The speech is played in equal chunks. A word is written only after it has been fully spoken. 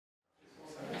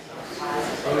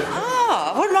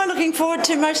looking forward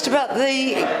to most about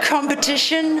the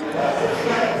competition?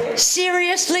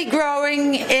 Seriously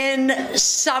growing in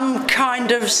some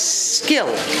kind of skill.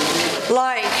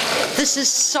 Like, this is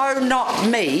so not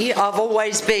me. I've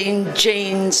always been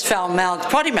Jean's foul-mouthed,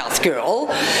 potty-mouthed girl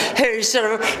who's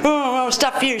sort of, oh,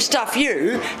 stuff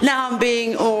you. Now I'm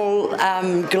being all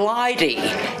glidey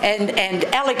and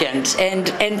elegant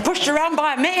and pushed around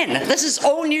by a man. This is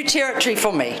all new territory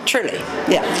for me, truly.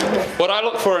 Yeah. What I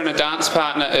look for in a dance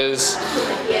partner is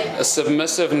a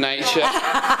submissive nature.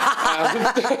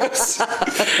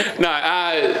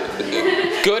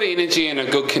 Good energy and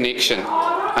a good connection.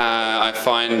 I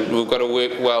find we've got to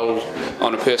work well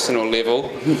on a personal level,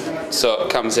 so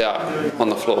it comes out on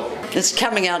the floor. It's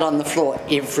coming out on the floor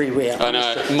everywhere. I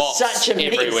know, mops such a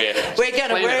everywhere. We're going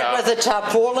to work with a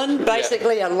tarpaulin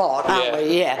basically a lot, aren't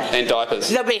we? Yeah. And diapers.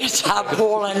 There'll be a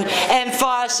tarpaulin and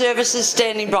fire services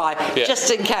standing by,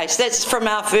 just in case. That's from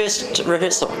our first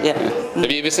rehearsal. Yeah.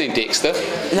 Have you ever seen Dexter?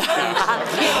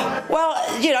 Well,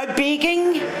 you know,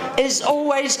 begging is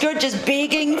always good. Just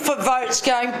begging for votes,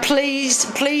 going, please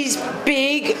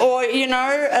beg, or you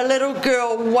know, a little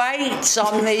girl waits.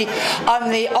 I'm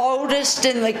the oldest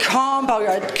in the comp.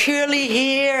 I've got curly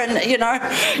hair, and you know,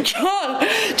 God,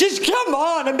 just come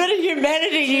on, a bit of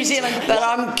humanity, New Zealand. But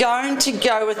I'm going to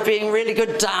go with being a really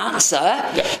good dancer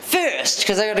first,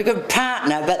 because I got a good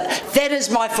partner. But that is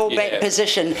my fallback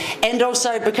position, and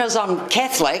also because I'm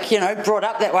Catholic, you know, brought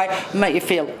up that way, make you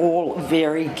feel all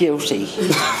very guilty.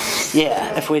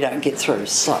 If we don't get through.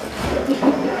 So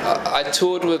I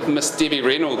toured with Miss Debbie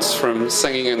Reynolds from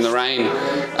Singing in the Rain,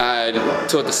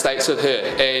 toured the States with her,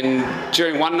 and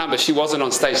during one number, she wasn't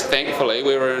on stage, thankfully.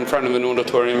 We were in front of an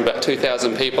auditorium, about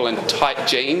 2,000 people in tight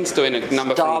jeans, doing a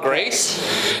number from Greece,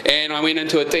 and I went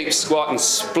into a deep squat and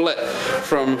split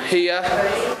from here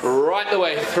right the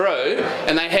way through,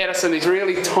 and they had us in these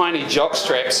really tiny jock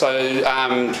straps, so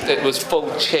it was full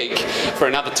cheek for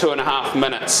another 2.5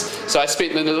 minutes. So I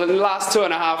spent the last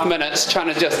 2.5 minutes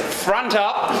trying to just front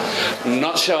up,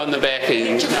 not showing the back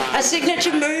end. A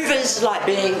signature move is like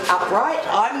being upright.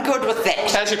 I'm good with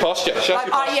that. How's your posture? Show your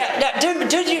posture.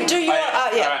 Do your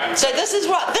Right. So this is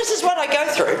what I go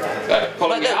through. So,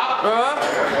 pulling it up.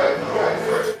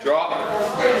 Drop.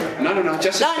 No,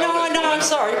 just the shoulders. No, I'm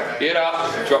sorry. Get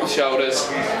up, drop the shoulders,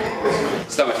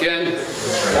 stomach in,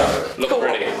 look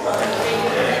pretty.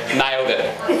 Nailed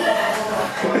it.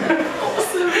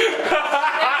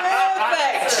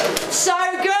 Perfect. So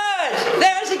good.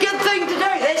 That was a good thing to do.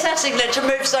 That's our signature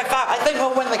move so far. I think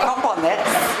we'll win the competition.